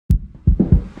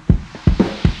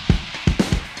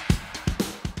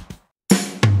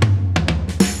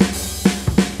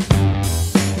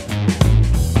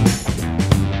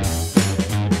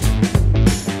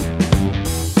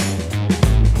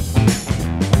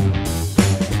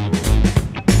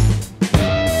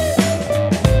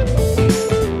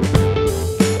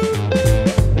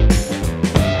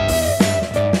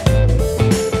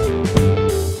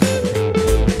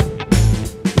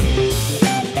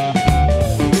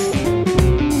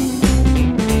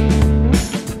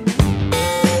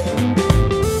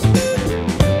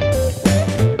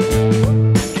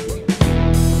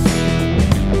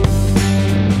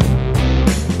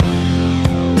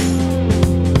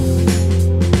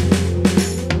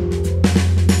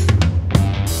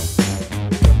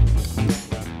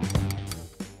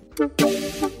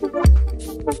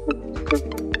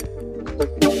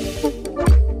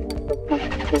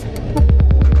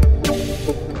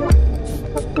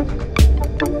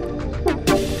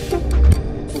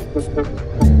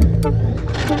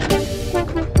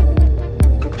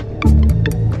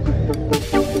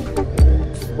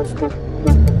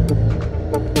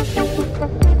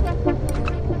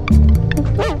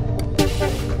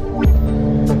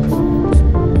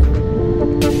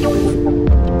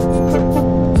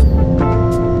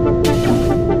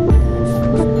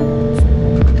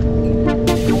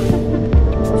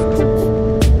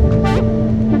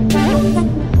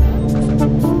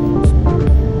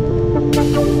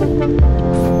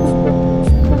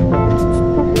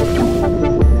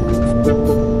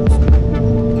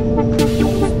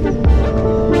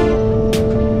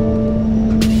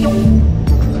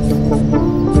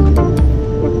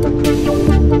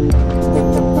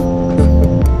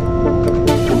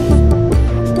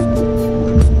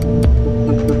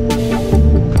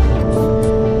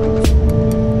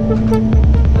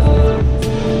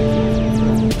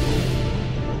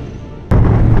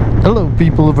Hello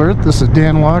people of Earth, this is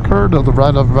Dan Lockhart of the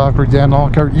Honda Valkyrie Dan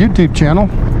Lockhart YouTube channel,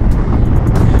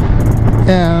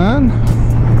 and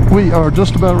we are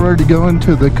just about ready to go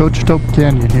into the Cochetopa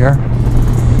Canyon here.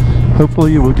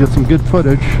 Hopefully you will get some good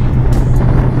footage.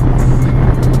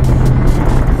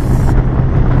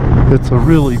 It's a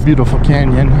really beautiful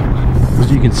canyon,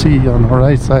 as you can see on the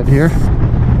right side here.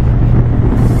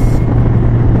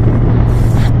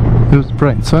 It was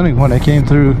bright and sunny when I came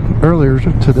through earlier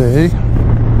today.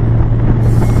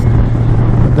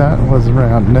 That was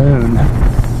around noon.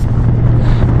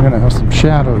 We're gonna have some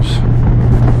shadows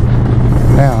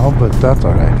now, but that's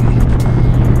alright.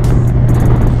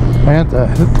 I had the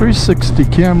 360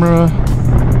 camera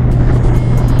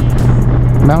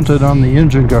mounted on the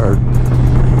engine guard.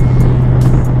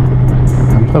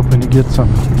 I'm hoping to get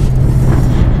some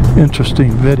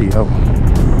interesting video.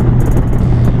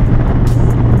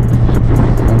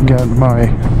 I've got my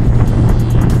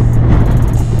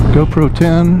GoPro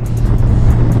 10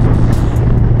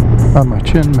 on my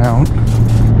chin mount,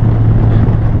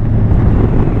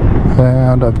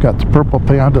 and I've got the Purple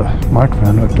Panda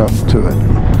microphone hooked up to it.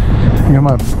 You know,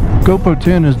 my GoPro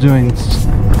 10 is doing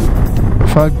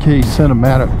 5K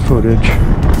cinematic footage.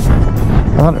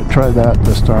 I thought I'd try that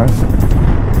this time.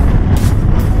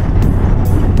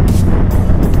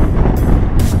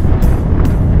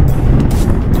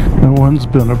 The one's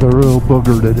been a real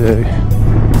booger today.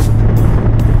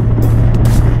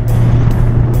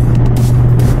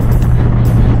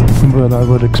 But I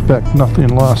would expect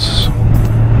nothing less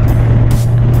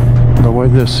the way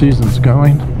this season's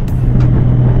going.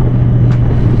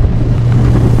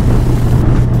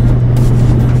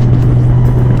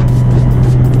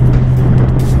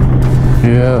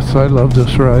 Yes, I love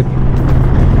this ride.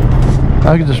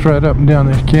 I could just ride up and down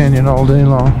this canyon all day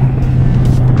long.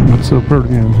 It's so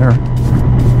pretty in here.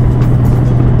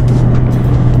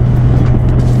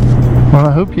 Well,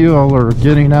 I hope you all are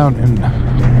getting out and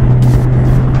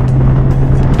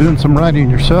doing some riding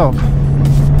yourself.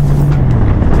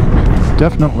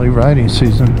 Definitely riding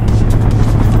season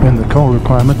in the colder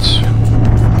climates.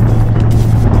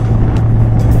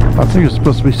 I think it's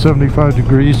supposed to be 75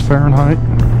 degrees Fahrenheit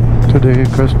today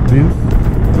at Crested Butte,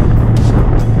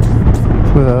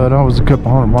 but I was a couple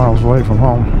hundred miles away from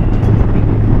home,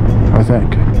 I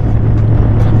think.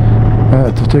 I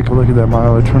have to take a look at that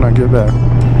mileage when I get back.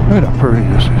 Look at how pretty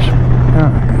this is.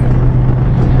 Alright,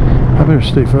 I better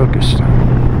stay focused.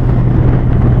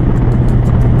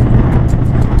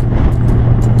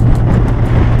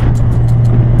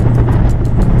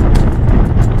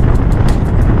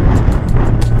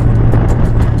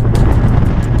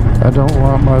 I don't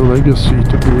want my legacy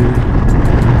to be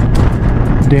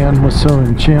Dan was so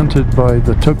enchanted by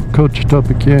the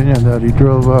Cochetopa Canyon that he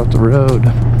drove off the road.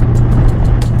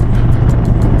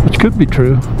 Which could be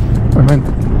true. I mean,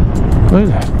 look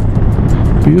at that.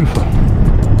 Beautiful.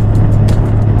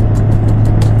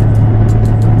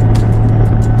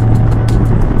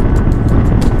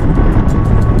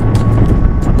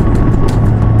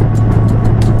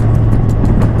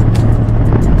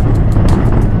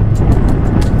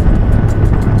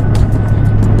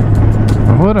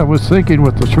 What I was thinking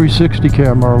with the 360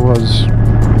 camera was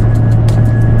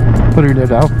putting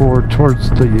it outboard towards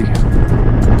the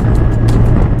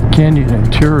canyon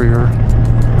interior,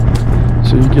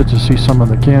 so you get to see some of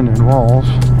the canyon walls.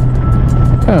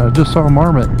 Yeah, I just saw a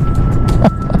marmot.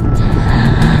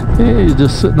 He's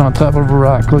just sitting on top of a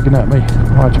rock looking at me,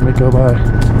 watching me go by.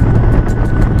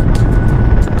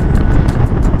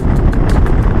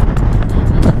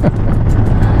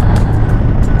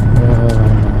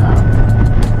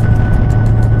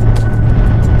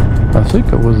 I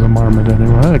think it was a marmot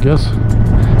anyway. I guess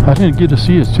I didn't get to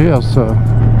see his tail, so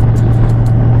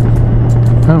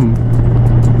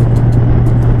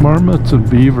marmots and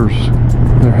beavers,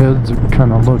 their heads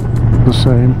kind of look the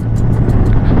same.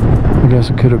 I guess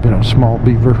it could have been a small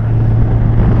beaver.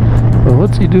 But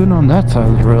what's he doing on that side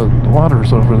of the road? The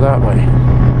water's over that way.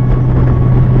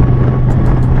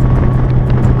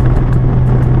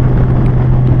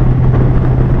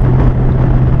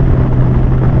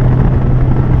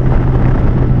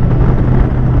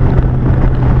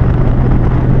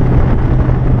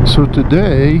 So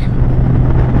today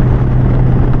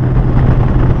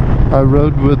I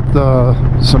rode with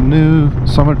some new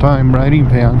summertime riding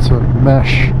pants,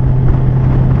 mesh.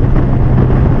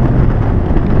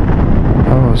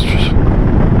 I was just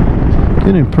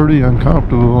getting pretty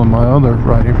uncomfortable in my other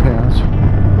riding pants.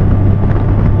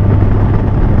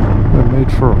 They're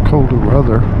made for colder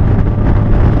weather.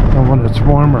 And when it's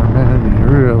warmer, man, you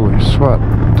really sweat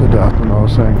to death in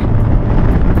those things.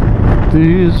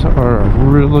 These are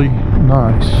really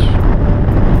nice.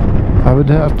 I would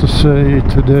have to say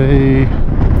today,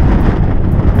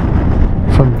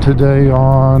 from today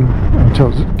on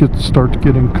until it starts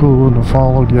getting cool in the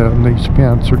fall again, these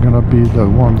pants are going to be the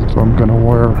ones that I'm going to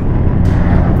wear.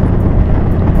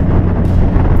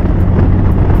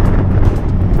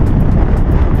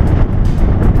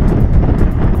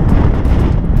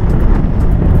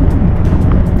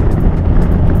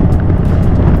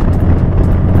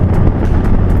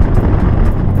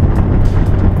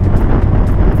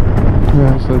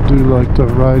 Yes, I do like to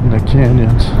ride in the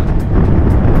canyons.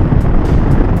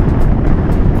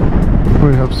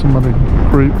 We have so many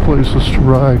great places to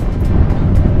ride.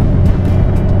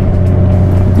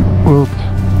 Both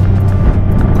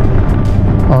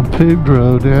on paved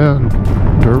road and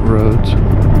dirt roads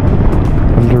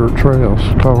and dirt trails.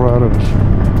 Colorado's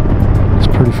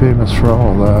it's pretty famous for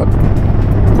all of that.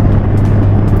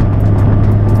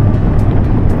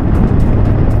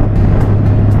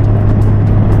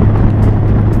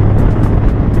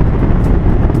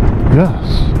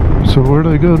 Yes. So where'd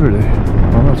I go today?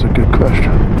 Well, that's a good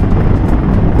question.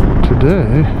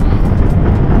 Today,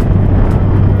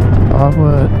 I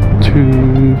went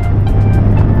to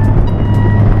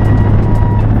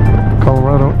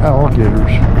Colorado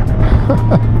alligators.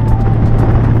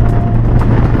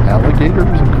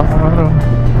 Alligators in Colorado?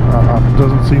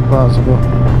 Doesn't seem possible.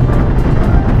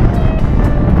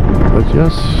 But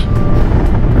yes,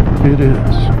 it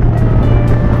is.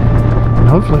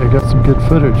 Hopefully I got some good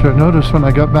footage. I noticed when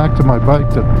I got back to my bike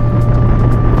that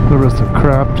there was some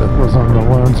crap that was on the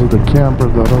lens of the camera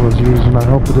that I was using. I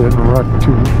hope it didn't wreck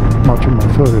too much of my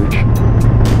footage.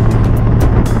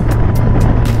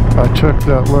 I checked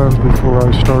that lens before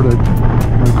I started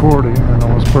recording and it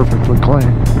was perfectly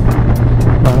clean.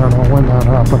 I don't know when that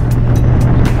happened.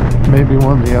 Maybe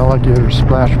when the alligators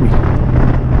splashed me.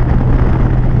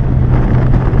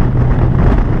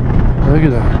 Look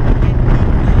at that.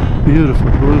 Beautiful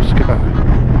blue sky.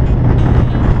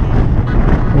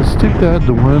 It's too bad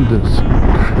the wind is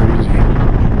crazy.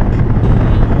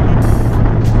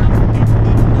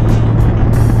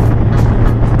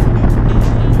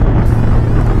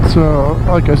 So,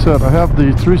 like I said, I have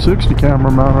the 360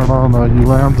 camera mounted on a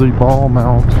Ulanzi ball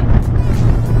mount.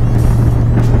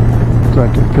 So I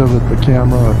can pivot the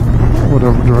camera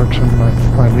whatever direction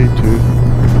I need to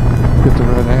get the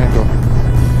right angle.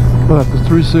 But the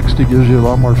 360 gives you a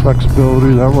lot more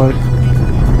flexibility that way.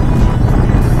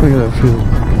 Look at that field.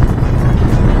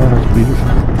 That is beautiful.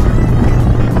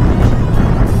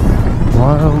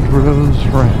 Wild Rose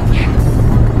Ranch.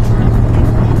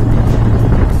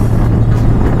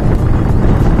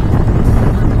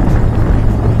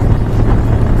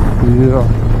 Yeah.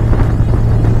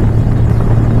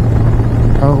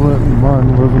 I wouldn't mind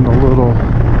living a little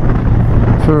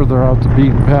further out the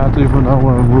beaten path, even though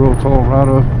we're in rural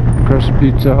Colorado.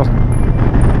 Crescent South.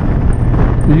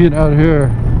 You get out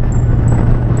here,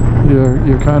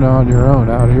 you're kind of on your own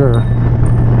out here.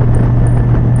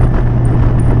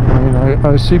 I mean,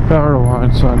 I see power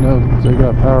lines, so I know that they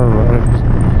got power lines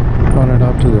running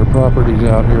up to their properties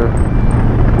out here.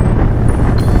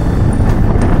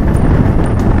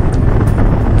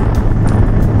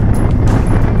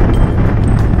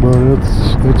 But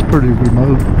it's pretty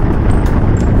remote.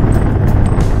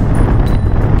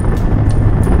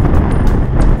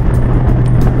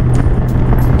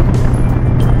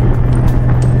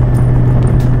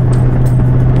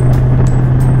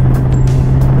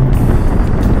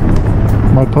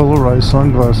 My polarized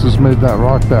sunglasses made that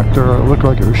rock back there look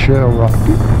like it was shale rock.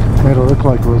 Made it look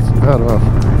like it had a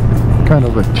kind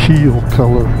of a teal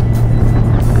color.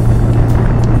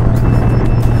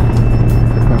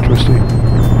 Interesting.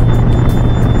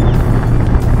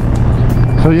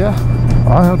 So yeah,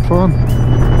 I had fun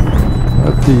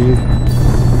at the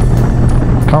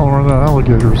Colorado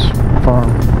Alligators farm.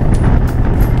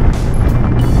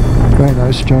 Very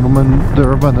nice gentleman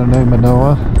there by the name of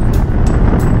Noah.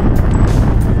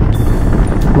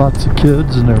 Lots of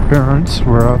kids and their parents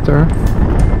were out there.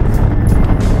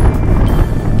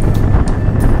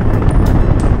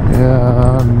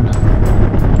 And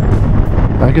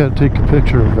I gotta take a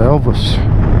picture of Elvis.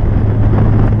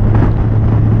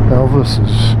 Elvis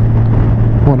is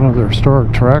one of their star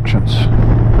attractions.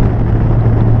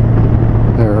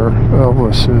 There,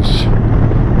 Elvis is,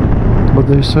 what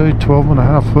they say,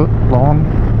 12.5 foot long.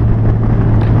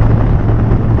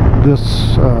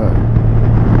 This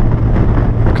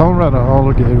Colorado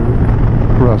alligator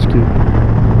rescue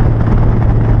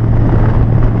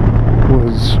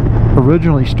was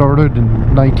originally started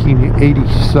in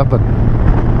 1987.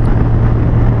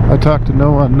 I talked to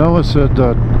Noah, and Noah said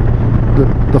that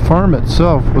the farm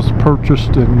itself was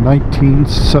purchased in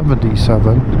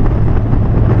 1977.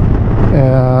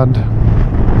 and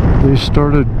they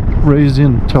started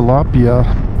raising tilapia,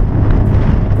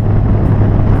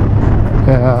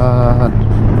 and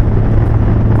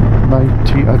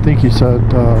I think he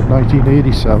said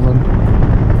 1987,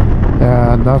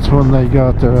 and that's when they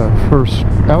got the first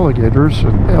alligators,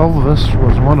 and Elvis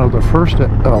was one of the first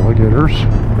alligators.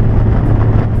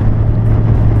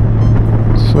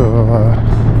 So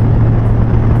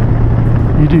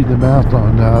you do the math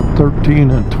on that,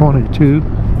 13 and 22.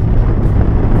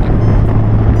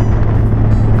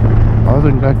 I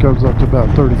think that goes up to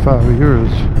about 35 years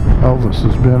Elvis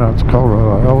has been at the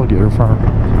Colorado Alligator Farm.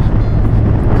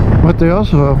 But they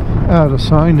also had a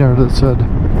sign there that said,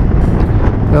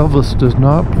 Elvis does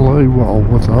not play well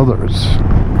with others.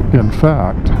 In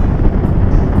fact,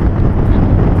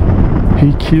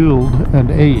 he killed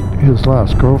and ate his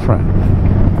last girlfriend.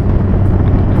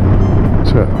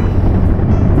 So,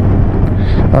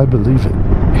 I believe it.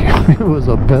 It was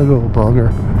a big old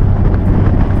bugger.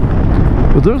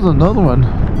 But there's another one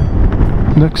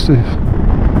next to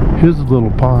his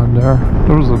little pond there.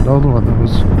 There was another one that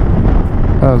was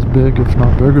as big, if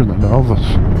not bigger, than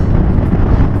Elvis.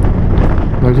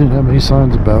 I didn't have any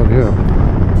signs about him.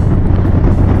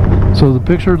 So the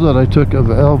picture that I took of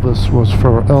Elvis was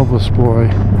for Elvis Boy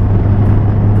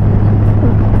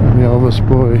and the Elvis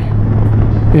Boy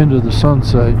Into the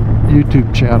Sunset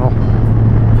YouTube channel.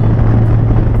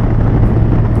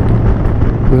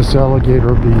 This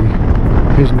alligator will be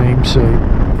his namesake,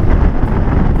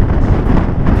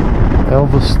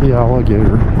 Elvis the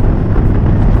Alligator.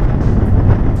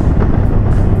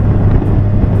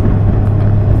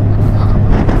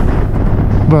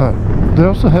 But they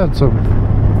also had some,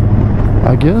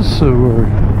 I guess there were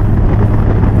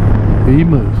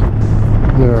emu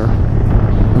there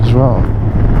as well.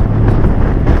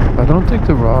 I don't think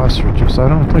they were ostriches. I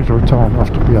don't think they were tall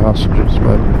enough to be ostriches,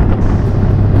 but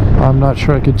I'm not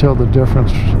sure I could tell the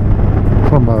difference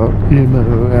from a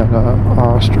emu and an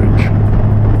ostrich.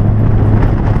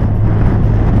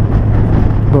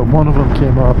 But one of them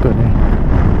came up and he,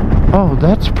 oh,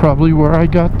 that's probably where I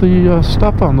got the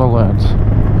stuff on the lens.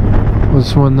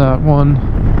 Was when that one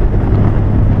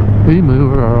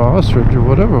emu or ostrich or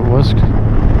whatever it was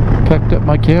picked up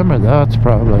my camera. That's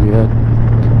probably it.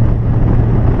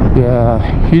 Yeah,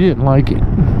 he didn't like it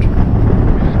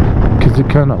because it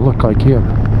kind of looked like him.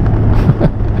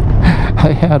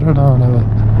 I had it on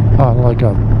like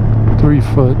a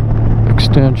 3-foot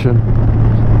extension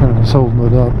and I was holding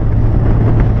it up.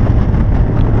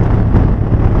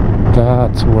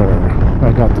 That's where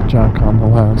I got the junk on the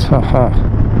lens. Haha.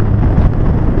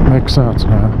 Makes sense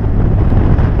now.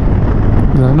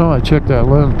 And I know I checked that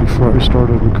lens before I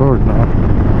started recording now.